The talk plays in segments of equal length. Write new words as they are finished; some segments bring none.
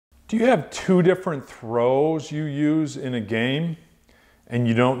Do you have two different throws you use in a game and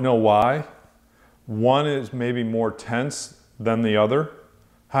you don't know why? One is maybe more tense than the other.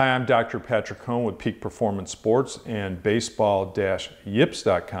 Hi, I'm Dr. Patrick Cohn with Peak Performance Sports and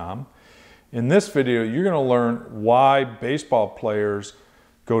baseball-yips.com. In this video, you're going to learn why baseball players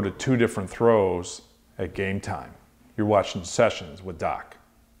go to two different throws at game time. You're watching Sessions with Doc.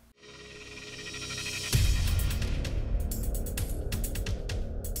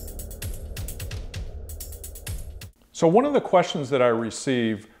 So one of the questions that I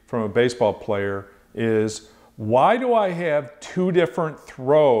receive from a baseball player is, why do I have two different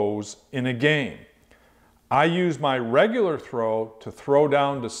throws in a game? I use my regular throw to throw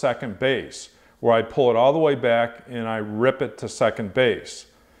down to second base, where I pull it all the way back and I rip it to second base.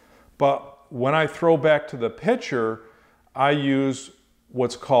 But when I throw back to the pitcher, I use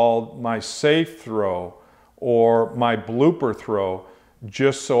what's called my safe throw or my blooper throw,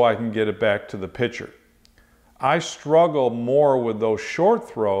 just so I can get it back to the pitcher. I struggle more with those short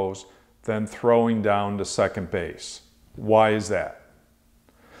throws than throwing down to second base. Why is that?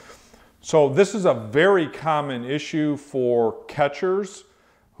 So this is a very common issue for catchers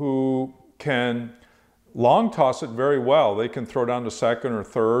who can long toss it very well. They can throw down to second or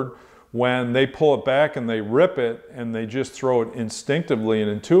third. When they pull it back and they rip it and they just throw it instinctively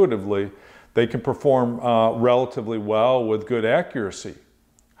and intuitively, they can perform relatively well with good accuracy.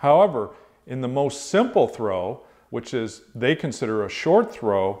 However, in the most simple throw, which is they consider a short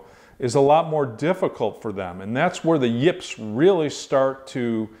throw, is a lot more difficult for them. And that's where the yips really start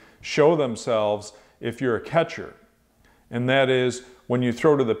to show themselves if you're a catcher. And that is, when you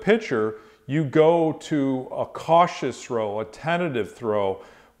throw to the pitcher, you go to a cautious throw, a tentative throw,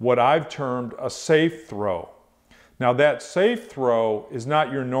 what I've termed a safe throw. Now that safe throw is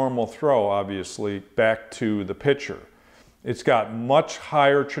not your normal throw, obviously, back to the pitcher. It's got much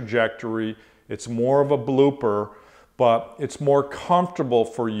higher trajectory, it's more of a blooper, but it's more comfortable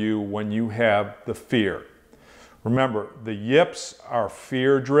for you when you have the fear. Remember, the yips are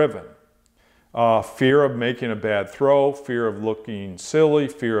fear-driven. Fear of making a bad throw, fear of looking silly,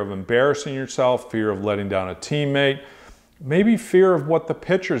 fear of embarrassing yourself, fear of letting down a teammate, maybe fear of what the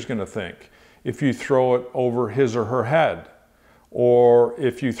pitcher is going to think if you throw it over his or her head, or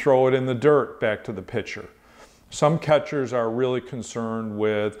if you throw it in the dirt back to the pitcher. Some catchers are really concerned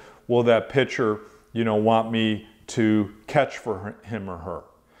with, will that pitcher, want me to catch for him or her?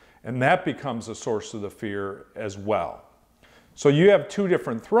 And that becomes a source of the fear as well. So you have two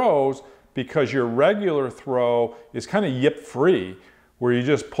different throws because your regular throw is kind of yip free, where you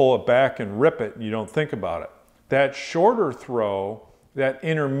just pull it back and rip it and you don't think about it. That shorter throw, that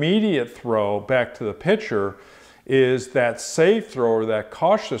intermediate throw back to the pitcher, is that safe throw or that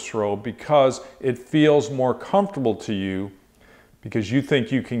cautious throw because it feels more comfortable to you, because you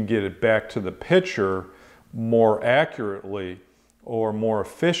think you can get it back to the pitcher more accurately or more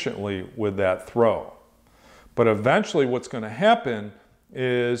efficiently with that throw. But eventually what's going to happen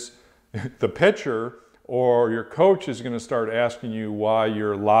is the pitcher or your coach is going to start asking you why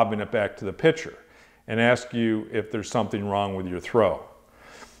you're lobbing it back to the pitcher and ask you if there's something wrong with your throw.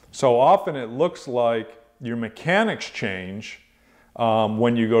 So often it looks like your mechanics change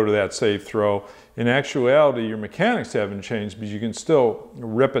when you go to that safe throw. In actuality, your mechanics haven't changed, but you can still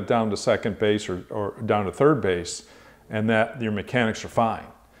rip it down to second base or down to third base, and that your mechanics are fine.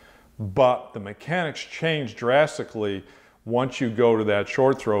 But the mechanics change drastically once you go to that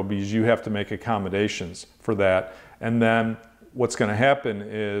short throw, because you have to make accommodations for that. And then what's going to happen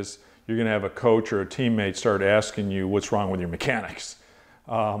is you're going to have a coach or a teammate start asking you what's wrong with your mechanics.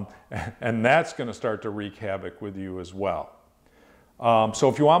 And that's going to start to wreak havoc with you as well. So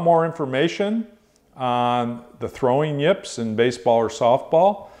if you want more information on the throwing yips in baseball or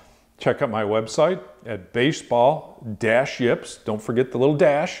softball, check out my website at baseball-yips, don't forget the little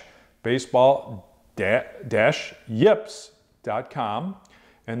dash, baseball-yips.com.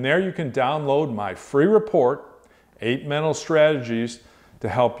 And there you can download my free report, 8 mental strategies to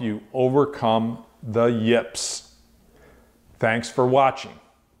help you overcome the yips. Thanks for watching.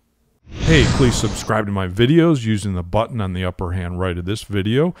 Hey, please subscribe to my videos using the button on the upper hand right of this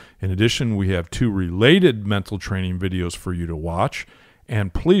video. In addition, we have 2 related mental training videos for you to watch.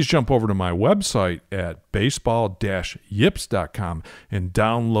 And please jump over to my website at baseball-yips.com and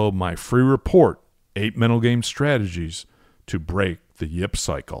download my free report, 8 mental game strategies to break the yip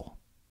cycle.